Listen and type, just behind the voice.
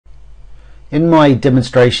In my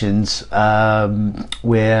demonstrations,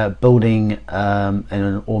 we're building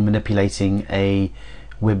or manipulating a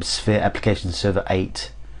WebSphere Application Server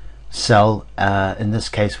 8 cell. In this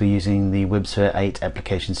case, we're using the WebSphere 8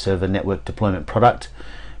 Application Server Network Deployment product,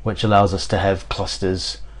 which allows us to have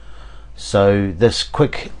clusters. So this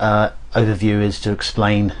quick overview is to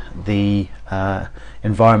explain the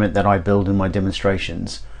environment that I build in my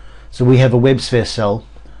demonstrations. So we have a WebSphere cell,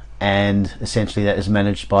 and essentially that is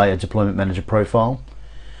managed by a deployment manager profile.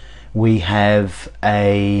 We have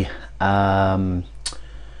a 2-node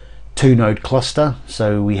cluster,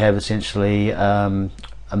 so we have essentially a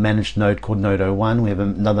managed node called node 01. We have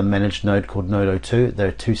another managed node called node 02. There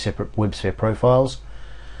are two separate WebSphere profiles.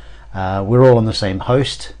 We're all on the same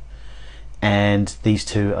host, and these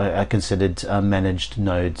two are considered managed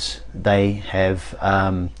nodes. They have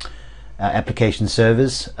application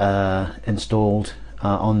servers installed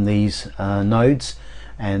on these nodes,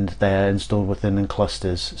 and they are installed within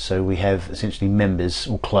clusters. So we have essentially members,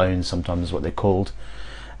 or clones sometimes is what they're called.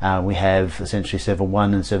 We have essentially server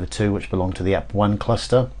 1 and server 2, which belong to the app 1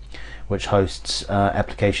 cluster, which hosts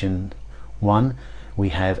application 1. We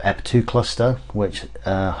have app 2 cluster, which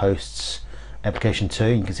hosts application 2.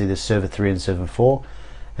 You can see there's server 3 and server 4,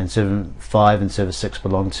 and server 5 and server 6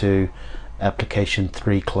 belong to application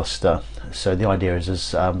 3 cluster. So the idea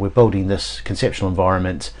is we're building this conceptual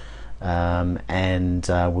environment, and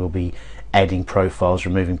we'll be adding profiles,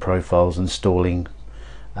 removing profiles, installing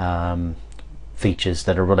features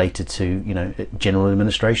that are related to general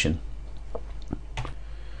administration.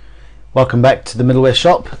 Welcome back to the Middleware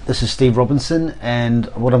Shop. This is Steve Robinson, and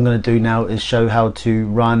what I'm going to do now is show how to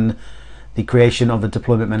run the creation of a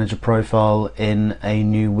deployment manager profile in a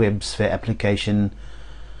new WebSphere application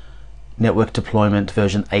network deployment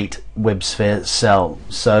version 8 WebSphere cell.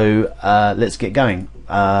 So let's get going.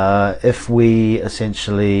 If we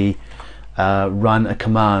essentially run a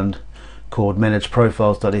command called manage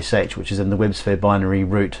profiles.sh, which is in the WebSphere binary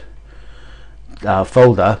root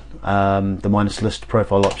folder, the minus list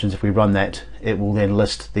profile options, if we run that, it will then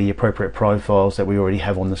list the appropriate profiles that we already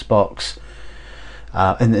have on this box.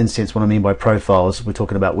 In the instance, what I mean by profiles, we're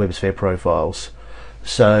talking about WebSphere profiles.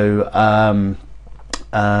 So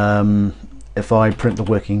if I print the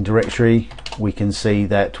working directory, we can see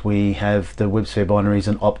that we have the WebSphere binaries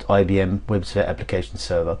and opt IBM WebSphere application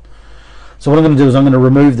server. So what I'm going to do is I'm going to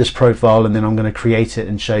remove this profile, and then I'm going to create it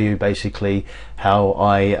and show you basically how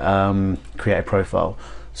I create a profile.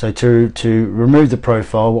 So to remove the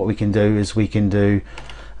profile, what we can do is we can do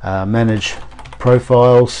manage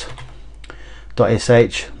profiles.sh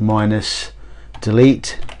minus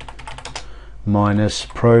delete minus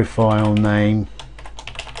profile name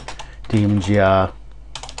DMGR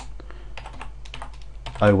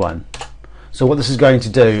 01. So what this is going to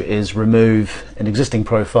do is remove an existing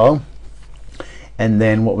profile, and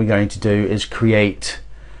then what we're going to do is create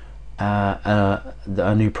a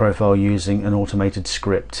new profile using an automated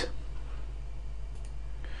script.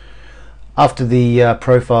 After the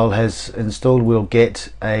profile has installed, we'll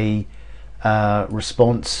get a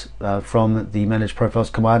response from the manage profiles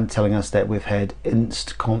command telling us that we've had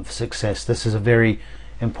instconf success. This is a very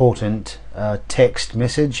important text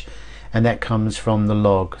message, and that comes from the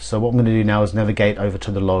log. So what I'm going to do now is navigate over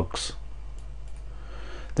to the logs.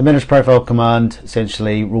 The manage profile command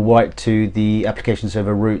essentially will write to the application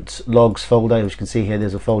server root logs folder. As you can see here,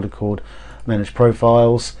 there's a folder called manage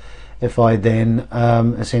profiles. If I then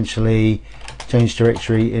essentially change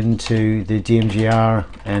directory into the DMGR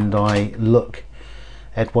and I look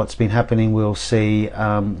at what's been happening, we'll see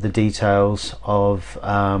the details of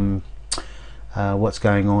what's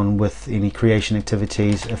going on with any creation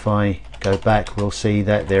activities. If I go back, we'll see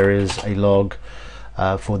that there is a log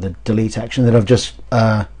for the delete action that I've just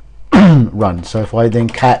run. So if I then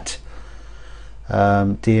cat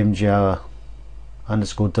DMGR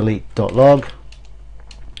underscore delete.log,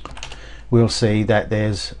 we'll see that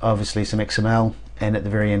there's obviously some XML, and at the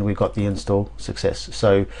very end we've got the install success.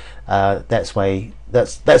 So that's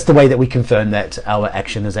the way that we confirm that our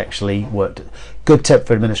action has actually worked. Good tip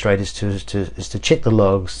for administrators is to check the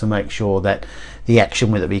logs to make sure that the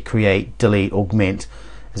action, whether we create, delete, augment,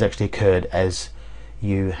 has actually occurred as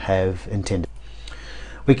you have intended.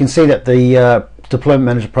 We can see that the deployment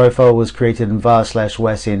manager profile was created in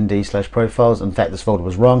var/wasnd/profiles. In fact, this folder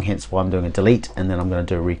was wrong, hence why I'm doing a delete, and then I'm going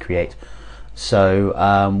to do a recreate. So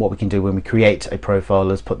what we can do when we create a profile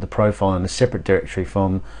is put the profile in a separate directory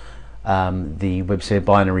from the WebSphere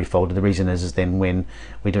binary folder. The reason is then when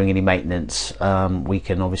we're doing any maintenance, we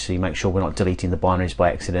can obviously make sure we're not deleting the binaries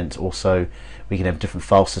by accident. Also, we can have different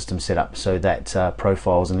file systems set up so that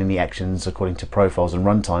profiles and any actions according to profiles and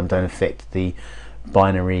runtime don't affect the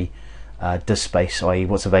binary disk space, i.e.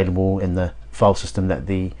 what's available in the file system that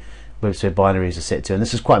the WebSphere binaries are set to. And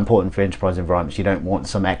this is quite important for enterprise environments. You don't want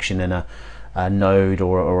some action in a node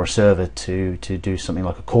or a server to do something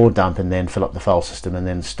like a core dump and then fill up the file system and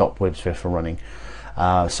then stop WebSphere from running.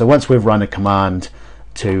 So once we've run a command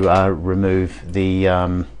to remove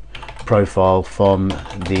the profile from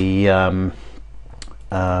the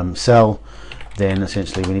cell, then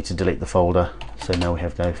essentially we need to delete the folder. So now we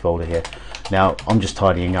have no folder here. Now I'm just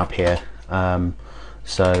tidying up here. I'm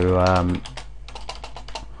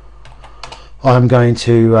going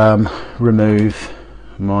to remove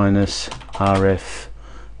 -rf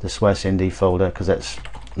the swasnd folder, because that's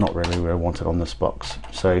not really where I want it on this box.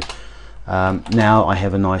 So now I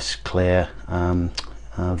have a nice clear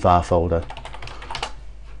var folder.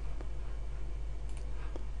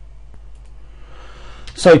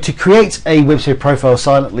 So to create a WebSphere profile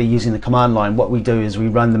silently using the command line, what we do is we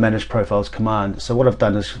run the manage profiles command. So what I've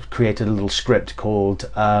done is created a little script called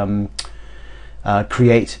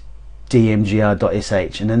create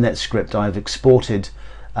dmgr.sh, and in that script I've exported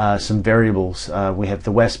some variables. We have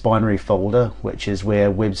the WAS binary folder, which is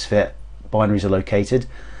where WebSphere binaries are located,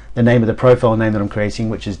 the name of the profile name that I'm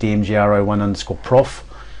creating, which is dmgr01_prof,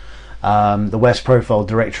 the WAS profile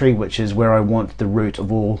directory, which is where I want the root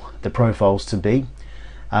of all the profiles to be,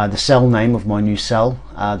 the cell name of my new cell,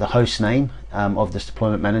 the host name of this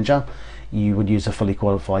deployment manager. You would use a fully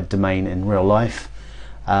qualified domain in real life.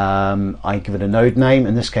 I give it a node name.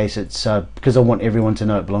 In this case, it's because I want everyone to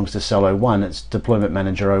know it belongs to cell 01, it's deployment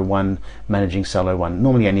manager 01 managing cell 01.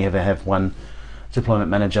 Normally only ever have one deployment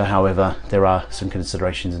manager, however there are some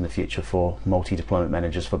considerations in the future for multi-deployment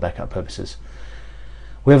managers for backup purposes.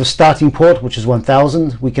 We have a starting port, which is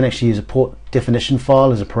 1000. We can actually use a port definition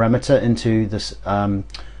file as a parameter into this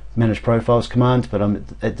manage profiles command, but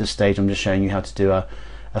at this stage I'm just showing you how to do a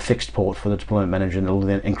fixed port for the deployment manager, and it will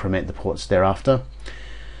then increment the ports thereafter.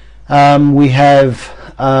 We have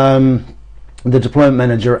the deployment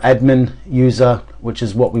manager admin user, which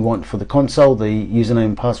is what we want for the console, the username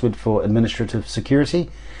and password for administrative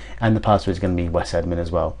security, and the password is going to be wasadmin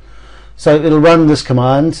as well. So it'll run this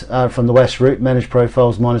command from the WAS root, manage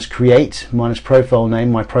profiles -create -profile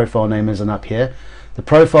name. My profile name isn't up here. The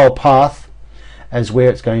profile path is where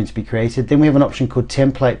it's going to be created. Then we have an option called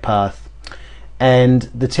template path, and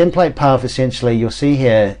the template path essentially you'll see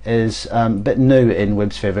here is a bit new in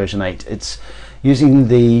WebSphere version 8. It's using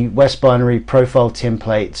the WAS binary profile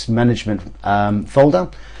templates management folder,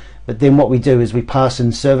 but then what we do is we pass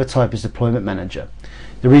in server type as deployment manager.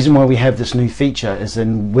 The reason why we have this new feature is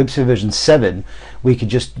in WebSphere version 7 we could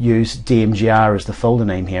just use dmgr as the folder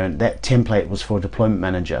name here, and that template was for deployment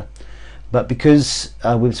manager. But because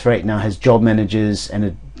WebSphere 8 now has job managers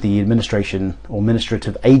and the administration or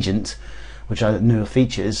administrative agent, which are newer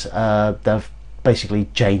features, they've basically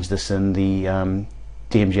changed this, and the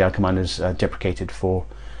dmgr command is deprecated for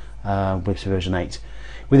WebSphere version 8.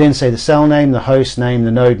 We then say the cell name, the host name,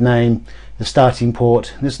 the node name, the starting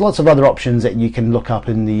port. There's lots of other options that you can look up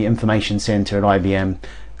in the information center at IBM,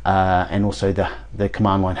 and also the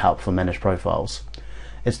command line help for managed profiles.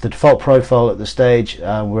 It's the default profile at this stage.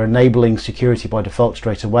 We're enabling security by default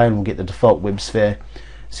straight away, and we'll get the default WebSphere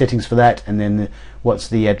settings for that, and then what's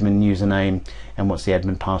the admin username and what's the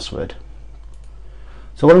admin password.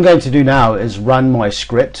 So what I'm going to do now is run my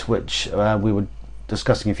script, which we were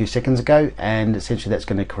discussing a few seconds ago, and essentially that's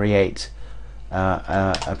going to create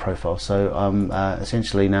a profile. So I'm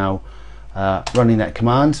essentially now running that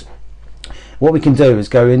command. What we can do is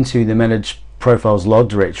go into the manage profiles log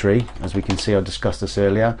directory. As we can see, I discussed this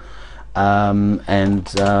earlier, and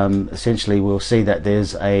essentially we'll see that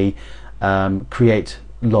there's a create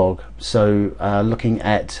log. So looking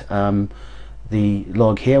at the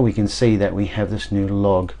log here, we can see that we have this new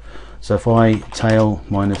log. So if I tail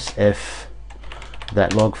 -f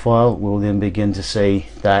that log file, we'll then begin to see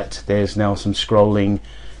that there's now some scrolling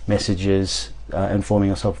messages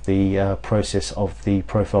informing us of the process of the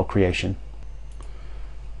profile creation.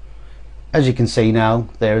 As you can see now,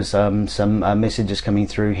 there's some messages coming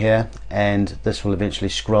through here, and this will eventually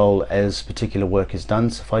scroll as particular work is done.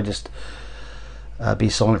 So if I just be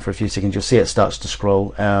silent for a few seconds, you'll see it starts to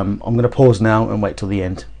scroll. I'm going to pause now and wait till the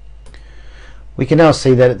end. We can now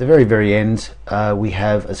see that at the very end we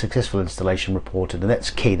have a successful installation reported, and that's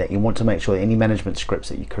key, that you want to make sure that any management scripts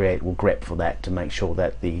that you create will grep for that to make sure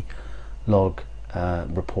that the log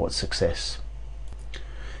reports success.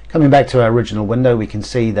 Coming back to our original window, we can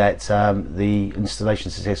see that the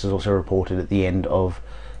installation success is also reported at the end of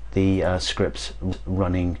the script's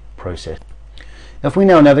running process. Now, if we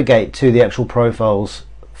now navigate to the actual profiles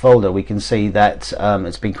folder, we can see that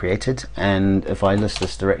it's been created, and if I list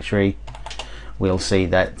this directory, we'll see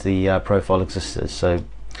that the profile existed. So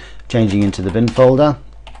changing into the bin folder,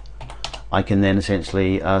 I can then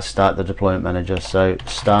essentially start the deployment manager. So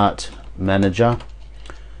start manager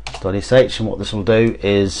 .sh, and what this will do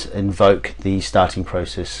is invoke the starting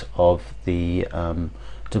process of the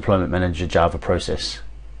deployment manager Java process.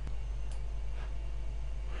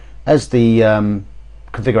 As the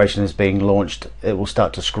configuration is being launched, it will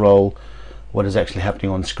start to scroll what is actually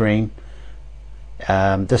happening on screen.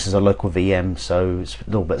 This is a local VM, so it's a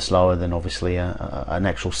little bit slower than obviously an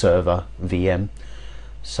actual server VM,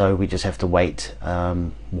 so we just have to wait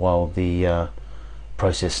while the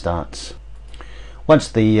process starts. Once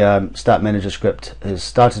the start manager script is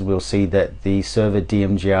started, we'll see that the server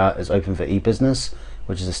DMGR is open for eBusiness,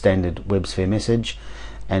 which is a standard WebSphere message,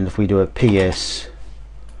 and if we do a ps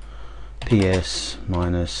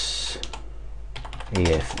minus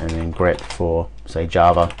ef and then grep for say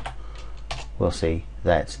Java, we'll see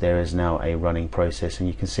that there is now a running process, and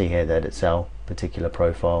you can see here that it's our particular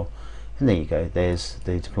profile, and there you go, there's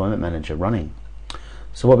the deployment manager running.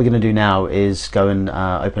 So what we're going to do now is go and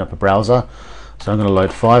open up a browser. So I'm going to load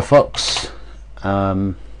Firefox,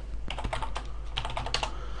 and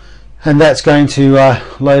that's going to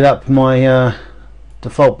load up my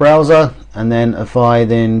default browser, and then if I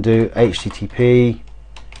then do HTTP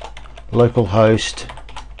localhost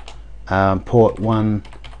port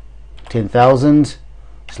 110,000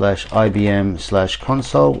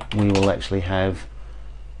 /IBM/console, we will actually have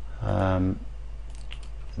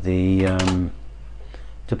the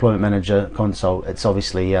deployment manager console. It's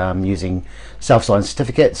obviously using self-signed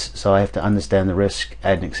certificates, so I have to understand the risk,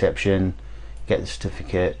 add an exception, get the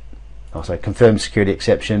certificate, also confirm security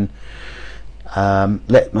exception,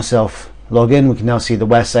 let myself log in. We can now see the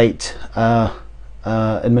WAS8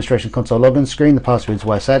 administration console login screen. The password is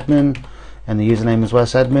wasadmin and the username is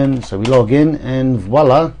wasadmin. So we log in, and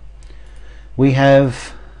voila, we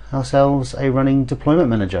have ourselves a running deployment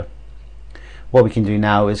manager. What we can do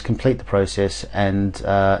now is complete the process and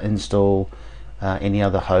install any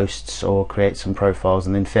other hosts or create some profiles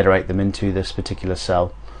and then federate them into this particular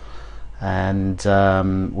cell, and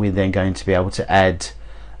we're then going to be able to add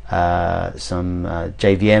some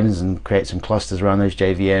JVMs and create some clusters around those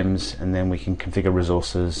JVMs, and then we can configure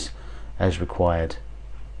resources as required.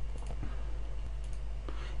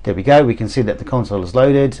 There we go, we can see that the console is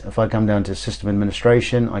loaded. If I come down to system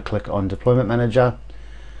administration, I click on deployment manager,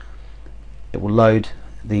 it will load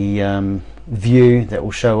the view that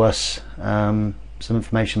will show us some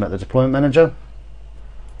information about the deployment manager.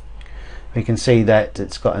 We can see that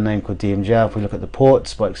it's got a name called DMGR. If we look at the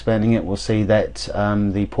ports, by expanding it, we'll see that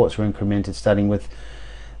the ports were incremented starting with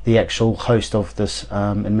the actual host of this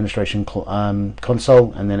administration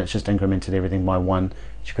console, and then it's just incremented everything by one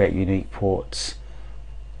to create unique ports.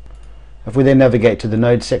 If we then navigate to the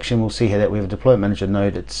node section, we'll see here that we have a deployment manager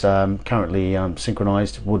node. It's currently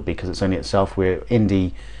synchronized, would be because it's only itself. We're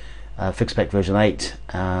ND fixed-spec version 8,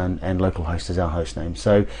 and localhost is our host name.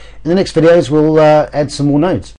 So in the next videos we'll add some more nodes.